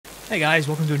Hey guys,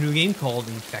 welcome to a new game called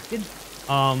Infected.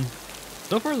 So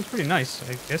far it looks pretty nice,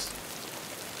 I guess.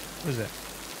 What is that?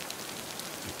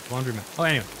 Laundromat. Oh,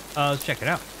 anyway, let's check it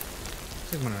out.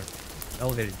 Looks like I'm on an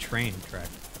elevated train track.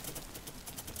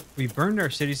 We burned our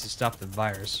cities to stop the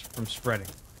virus from spreading.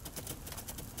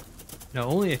 Now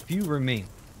only a few remain.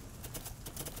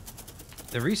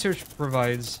 The research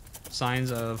provides signs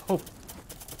of hope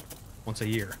once a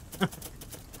year.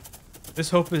 This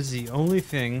hope is the only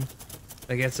thing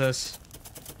that gets us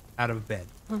out of bed.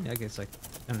 Oh, yeah, I guess I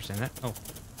understand that. Oh.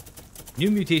 New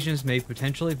mutations may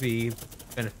potentially be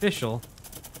beneficial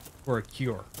for a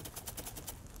cure.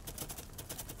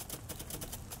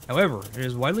 However, it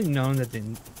is widely known that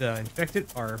the infected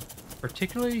are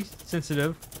particularly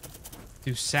sensitive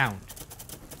to sound.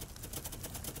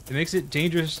 It makes it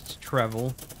dangerous to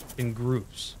travel in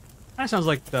groups. That sounds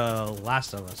like The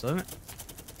Last of Us, doesn't it?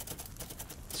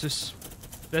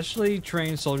 Specially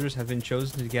trained soldiers have been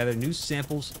chosen to gather new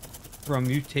samples from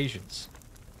mutations.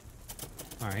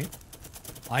 Alright.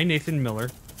 I, Nathan Miller,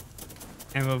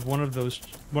 am of one of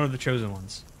the chosen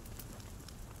ones.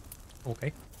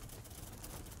 Okay.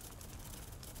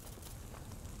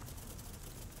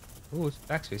 Oh, it's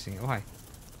back's facing it. Why?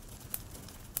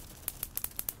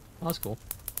 Oh, that's cool.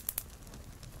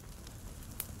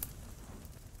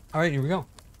 Alright, here we go.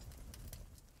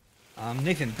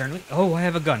 Nathan, apparently. Oh, I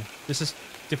have a gun. This is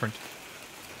different.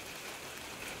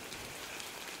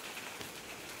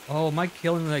 Oh, am I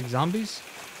killing like zombies?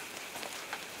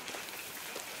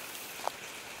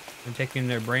 I'm taking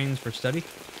their brains for study.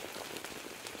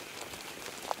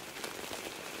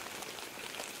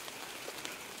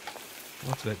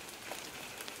 Well,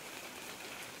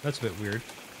 that's a bit weird.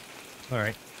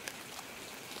 Alright.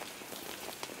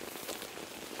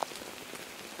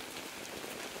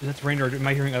 Is that the rain, or am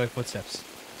I hearing other footsteps?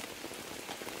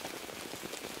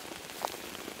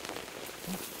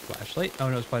 Flashlight?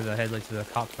 Oh no, it's probably the headlights of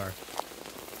the cop car.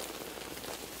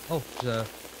 Oh,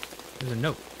 there's a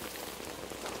note.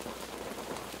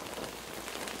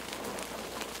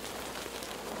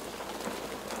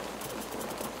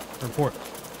 Report.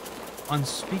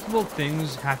 Unspeakable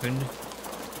things happened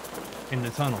in the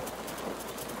tunnel.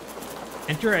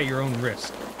 Enter at your own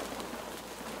risk.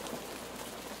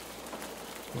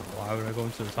 Well, why would I go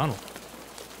into the tunnel?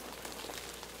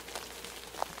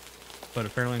 But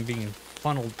apparently I'm being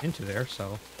funneled into there,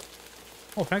 so...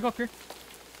 Oh, can I go up here?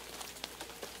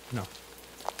 No.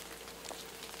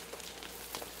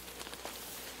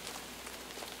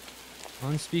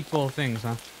 Unspeakable things,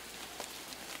 huh?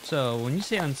 So, when you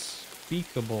say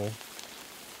unspeakable...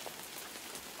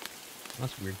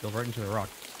 That's weird, go right into the rock.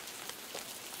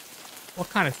 What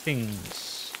kind of things?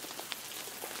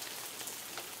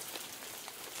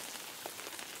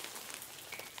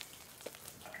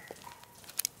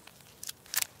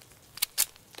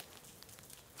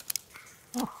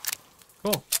 Oh,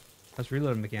 cool. That's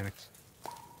reloading mechanics.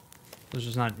 This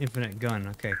is not an infinite gun.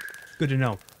 Okay, good to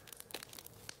know.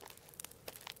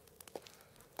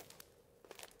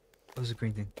 What was the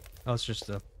green thing? Oh, it's just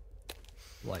the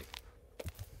light.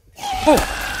 Oh!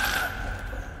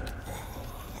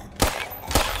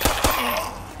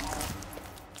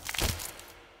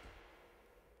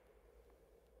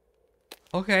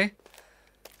 Okay.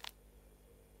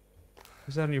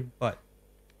 What's that on your butt?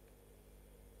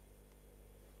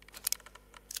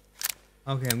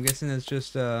 Okay, I'm guessing it's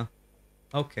just, okay,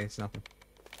 it's nothing.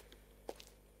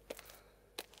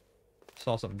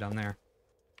 Saw something down there.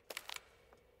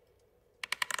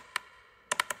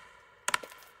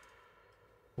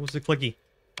 What was the clicky?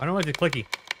 I don't like the clicky.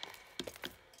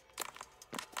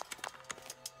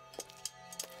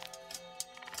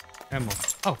 Ammo.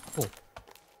 Oh, cool.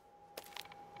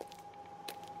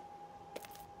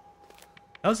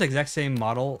 That was the exact same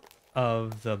model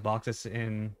of the box that's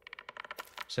in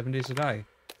 7 Days to Die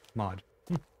mod.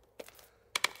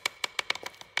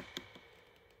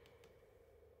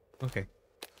 Okay.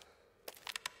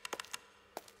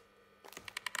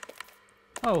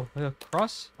 Oh, a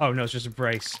cross? Oh, no, it's just a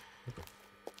brace.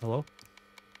 Hello?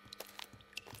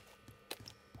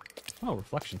 Oh,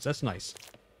 reflections. That's nice.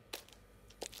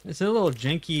 It's a little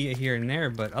janky here and there,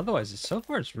 but otherwise, so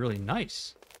far, it's really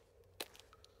nice.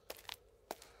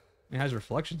 It has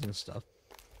reflections and stuff.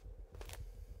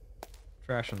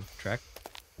 Trash on the track.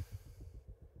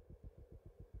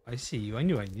 I see you. I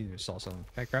knew I saw something.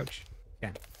 Can I crouch?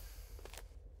 Can.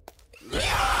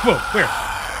 Whoa, where?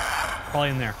 Probably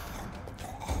in there.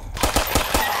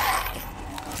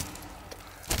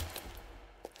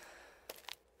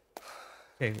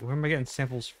 Okay, where am I getting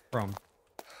samples from?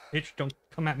 Bitch, don't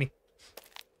come at me.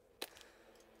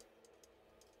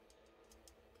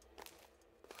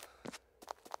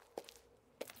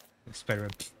 Spider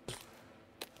web.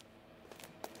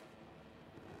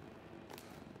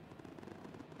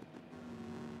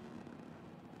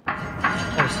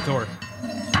 Oh, it's the door.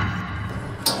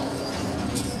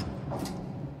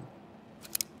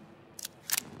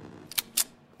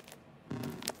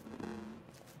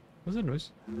 What's that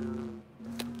noise?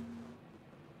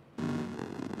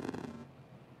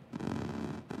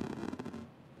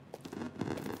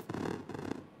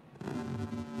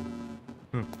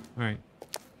 Alright.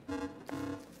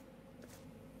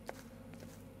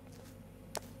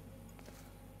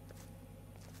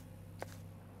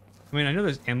 I mean, I know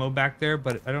there's ammo back there,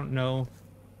 but I don't know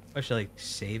if I should, like,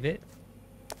 save it.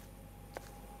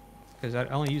 Because I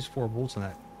only used 4 bullets on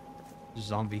that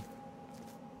zombie.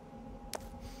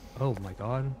 Oh my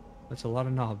god. That's a lot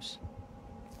of knobs.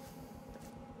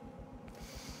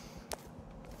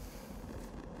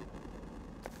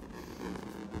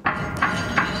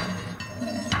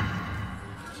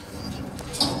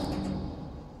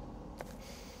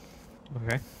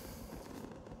 Okay.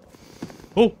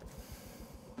 Oh!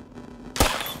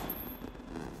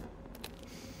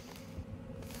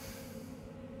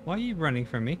 Why are you running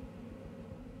from me?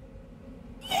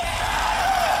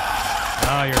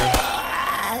 Ah, you're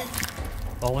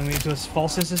falling me into a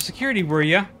false sense of security, were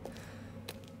ya?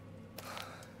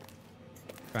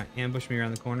 Try to ambush me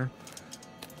around the corner.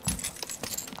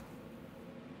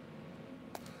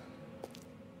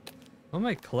 What am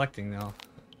I collecting now?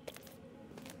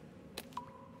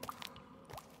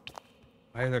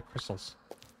 Why are there crystals?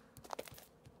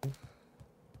 Am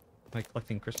I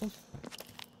collecting crystals?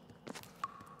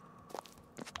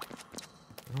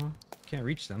 Oh, can't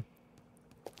reach them.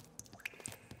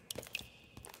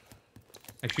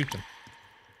 I shoot them.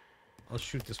 I'll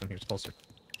shoot this one here. It's closer.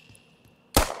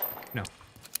 No.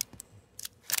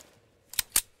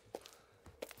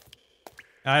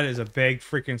 That is a big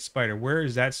freaking spider. Where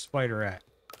is that spider at?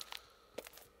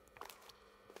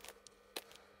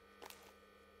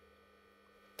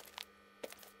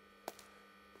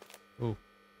 Ooh.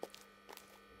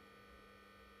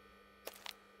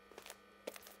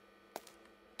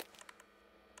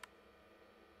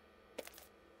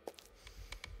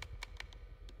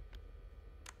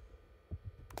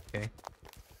 Okay.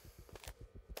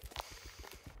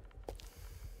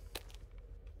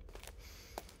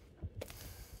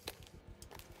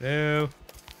 Hello.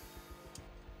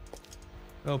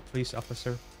 Oh, police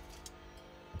officer.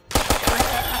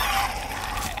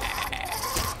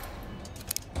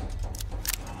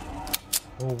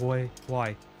 Oh boy,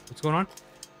 why? What's going on?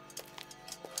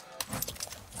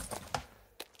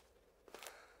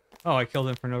 Oh, I killed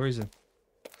him for no reason.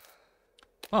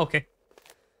 Oh, okay.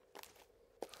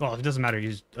 Well, it doesn't matter.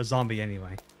 He's a zombie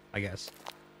anyway, I guess.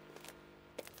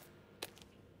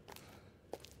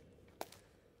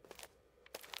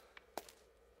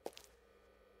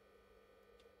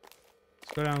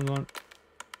 Let's go down one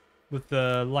with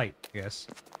the light, I guess.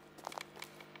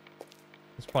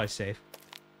 It's probably safe.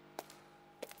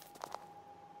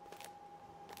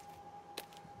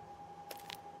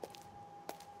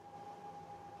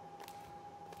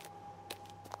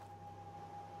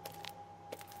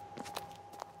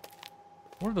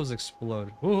 One of those explode.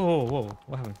 Whoa, whoa, whoa.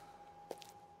 What happened?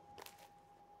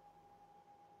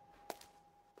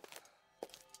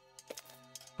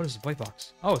 What is the white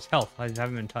box? Oh, it's health. I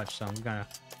haven't been touched, so I'm gonna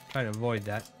try to avoid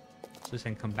that. So this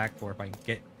can come back for if I can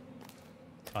get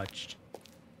touched.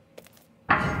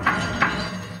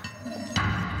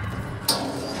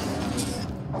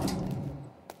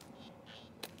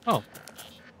 Oh.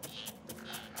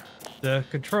 The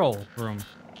control room.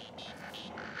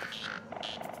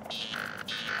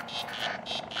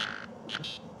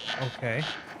 Okay.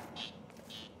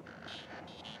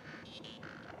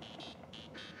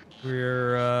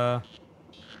 We're,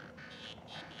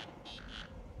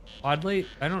 oddly,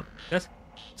 I don't... That's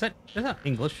not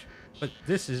English, but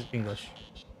this is English.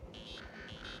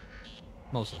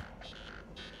 Mostly.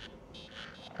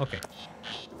 Okay.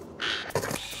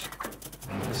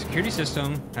 The security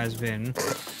system has been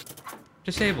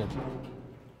disabled.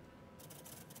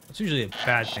 It's usually a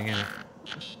bad thing, isn't it?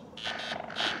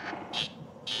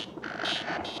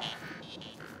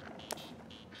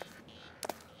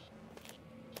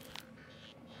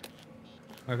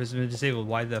 Or if it's been disabled,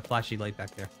 why the flashy light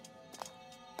back there?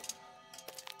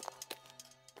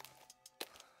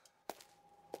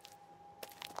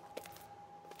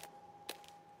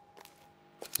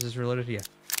 Is this related? Yeah.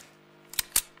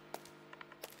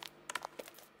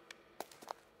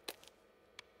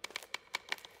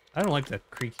 I don't like the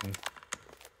creaking.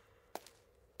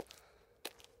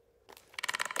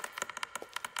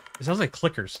 It sounds like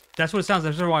clickers. That's what it sounds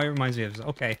like. That's why it reminds me of.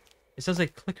 Okay. It sounds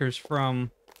like clickers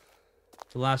from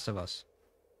The Last of Us.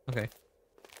 Okay.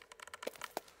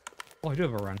 Oh, I do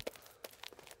have a run.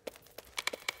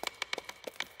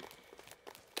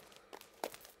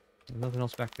 There's nothing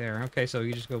else back there. Okay, so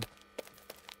you just go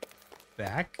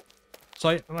back. So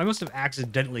I must have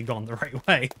accidentally gone the right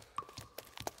way.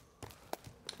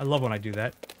 I love when I do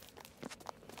that.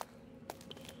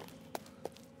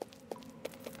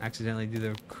 Accidentally do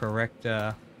the correct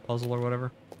puzzle or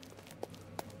whatever.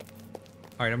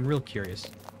 Alright, I'm real curious.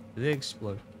 Did they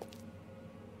explode?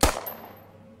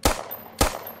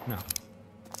 No.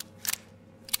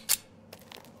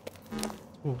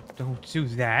 Oh, don't do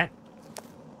that.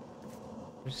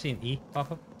 Did you see an E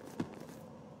pop up?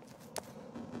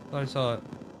 Thought I saw it.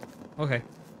 Okay.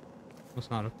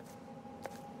 Must not have.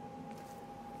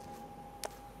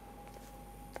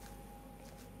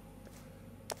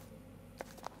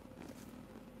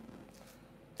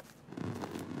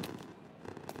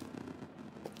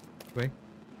 Wait.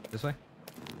 This way?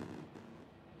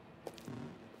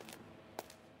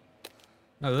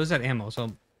 No, there's that ammo,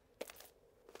 so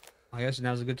I guess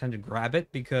now's a good time to grab it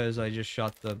because I just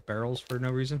shot the barrels for no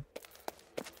reason.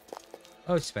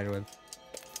 Oh, it's spiderweb.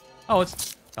 Oh,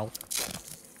 it's health.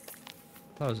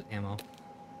 That was ammo.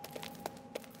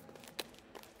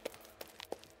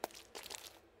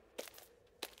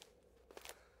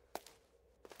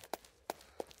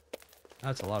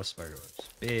 That's a lot of spiderwebs.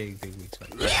 Big, big, big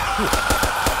spiderwebs.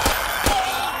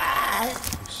 I'm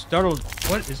startled.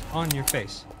 What is on your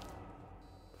face?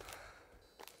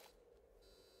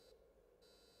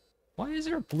 Why is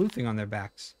there a blue thing on their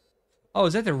backs? Oh,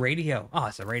 is that the radio? Oh,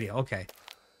 it's the radio. Okay.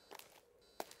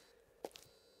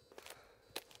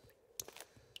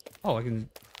 Oh, I can...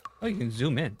 Oh, you can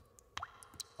zoom in.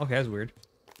 Okay, that's weird.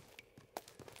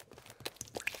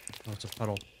 Oh, it's a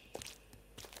puddle.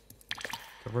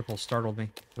 The ripple startled me.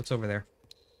 What's over there?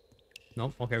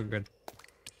 Nope. Okay, we're good.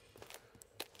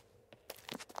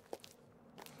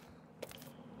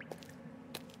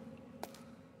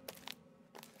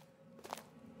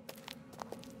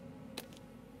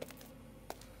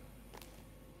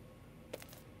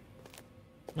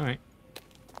 Alright.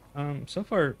 So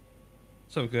far,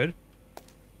 so good.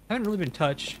 Haven't really been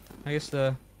touched. I guess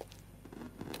as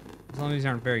long as these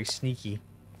aren't very sneaky.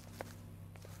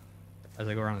 As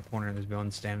I go around the corner and there's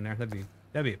one standing there, that'd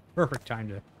be a perfect time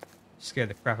to scare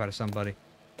the crap out of somebody.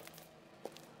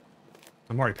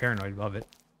 I'm already paranoid of it.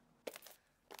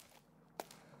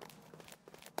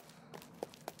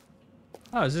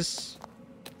 Oh, is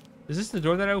this the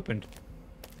door that I opened?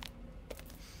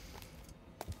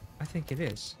 I think it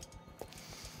is.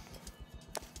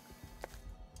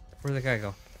 Where'd the guy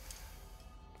go?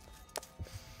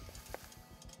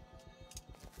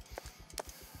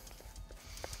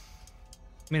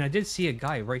 I mean, I did see a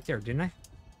guy right there, didn't I?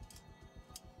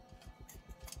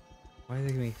 Why are they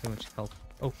giving me so much health?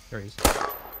 Oh, there he is.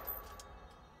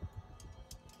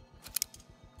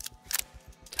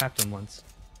 Tapped him once.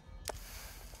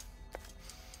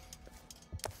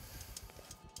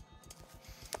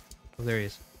 Oh, there he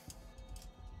is.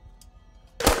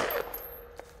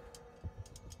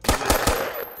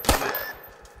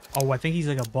 Oh, I think he's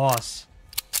like a boss.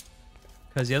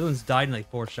 Because the other one's died in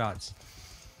like 4 shots.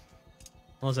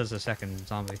 Unless that's the second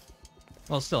zombie.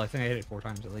 Well, still, I think I hit it 4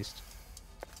 times at least.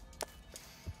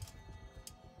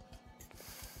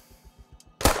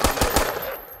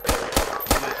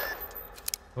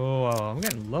 Oh, I'm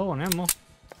getting low on ammo.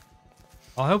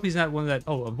 Oh, I hope he's not one that...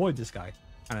 Oh, avoid this guy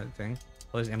kind of thing.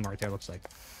 Oh, there's ammo right there, looks like.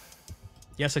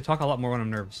 Yes, I talk a lot more when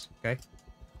I'm nervous, okay?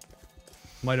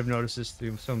 Might have noticed this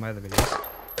through some of my other videos.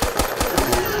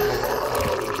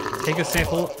 Take a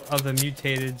sample of the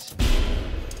mutated...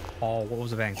 Oh, what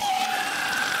was the bang?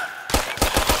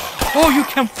 Oh, you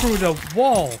came through the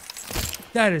wall!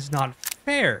 That is not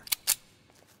fair!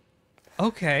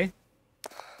 Okay.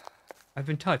 I've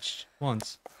been touched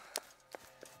once.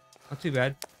 Not too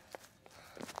bad.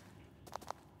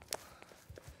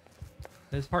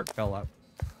 His heart fell out.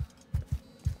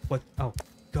 What? Oh,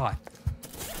 God.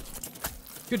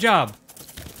 Good job!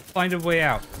 Find a way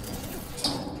out.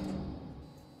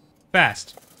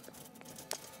 Fast.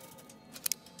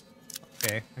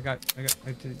 Okay, I got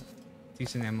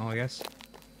decent ammo, I guess.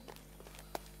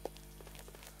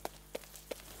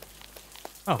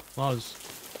 Oh, well, it was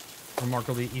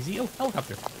remarkably easy. Oh,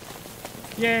 helicopter.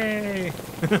 Yay!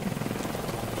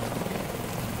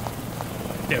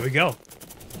 There we go.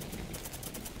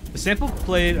 The sample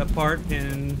played a part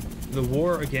in the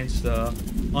war against the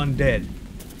undead.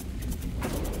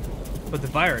 But the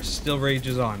virus still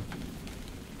rages on.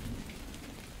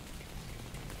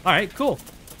 Alright, cool.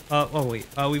 Oh wait,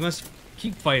 we must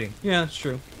keep fighting. Yeah, that's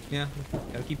true. Yeah,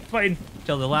 gotta keep fighting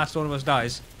until the last one of us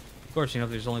dies. Of course, you know,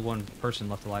 if there's only one person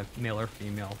left alive, male or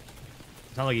female,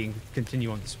 it's not like you can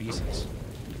continue on the species.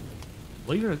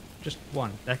 Believe it, just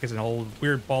one. That is an old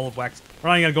weird ball of wax.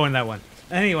 We're not gonna go in that one.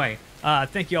 Anyway,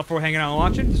 thank you all for hanging out and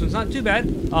watching. This one's not too bad.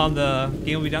 The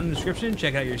game will be down in the description.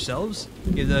 Check it out yourselves.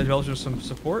 Give the developers some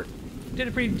support. Did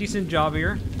a pretty decent job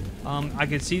here. I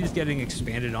could see this getting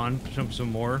expanded on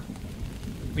some more.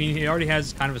 I mean, it already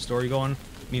has kind of a story going.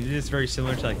 I mean, it is very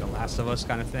similar to like The Last of Us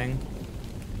kind of thing.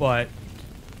 But,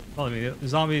 well, I mean, the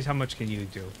zombies, how much can you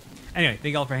do? Anyway,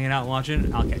 thank you all for hanging out and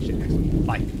watching. I'll catch you next one.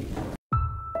 Bye.